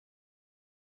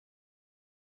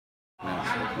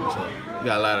So we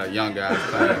got a lot of young guys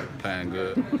playing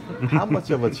good. How much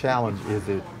of a challenge is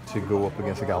it to go up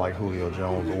against a guy like Julio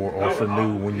Jones or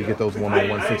Sanu when you get those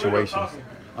one-on-one situations?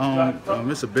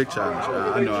 It's a big challenge.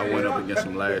 I know I went up against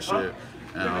him last year.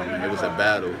 It was a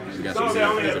battle against him.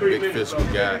 He's a big physical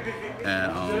guy,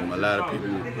 and a lot of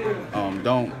people I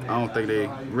don't think they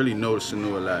really notice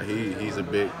Sanu a lot. He's a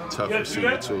big, tough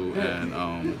receiver too, and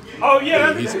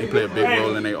he play a big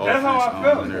role in their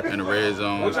offense. In the red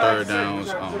zones, third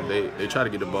downs, they try to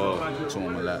get the ball to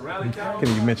him a lot.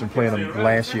 Kenny, you mentioned playing him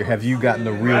last year. Have you gotten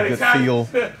a real good feel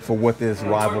for what this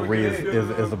rivalry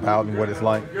is about and what it's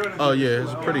like? Oh yeah,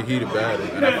 it's a pretty heated battle,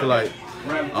 and I feel like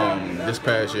this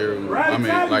past year,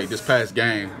 like this past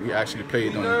game, we actually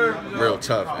played them real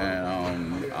tough, and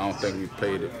I don't think we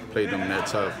played them that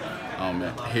tough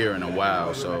here in a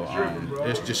while. So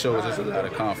it just shows us a lot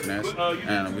of confidence,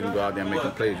 and we can go out there and make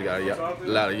them plays. We got a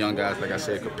lot of young guys, like I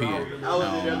said, competing. It's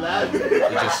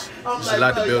just a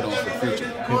lot to build on for the future.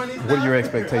 What are your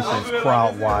expectations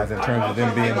crowd-wise in terms of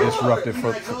them being disruptive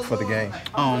for the game?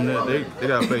 They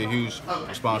got to play a huge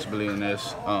responsibility in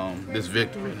this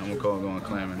victory. I'm gonna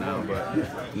claim it now, but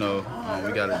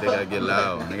they gotta get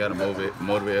loud. They gotta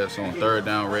motivate us on third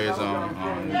down, red zone.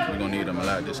 We're gonna need them a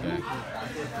lot this game.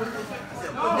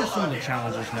 What are some of the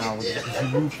challenges now as you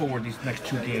move forward these next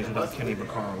 2 games without Kenny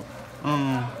Vaccaro?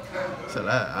 So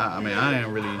I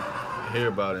didn't really hear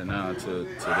about it now until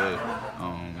today.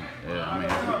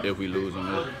 If we lose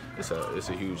him, it's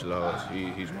a huge loss.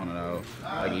 He's one of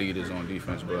our leaders on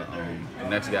defense, but the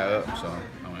next guy up. So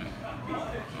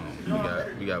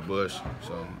we got Bush.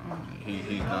 So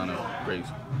he's done a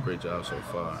great job so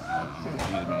far.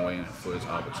 He's been waiting for his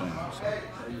opportunity. So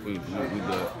we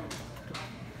good.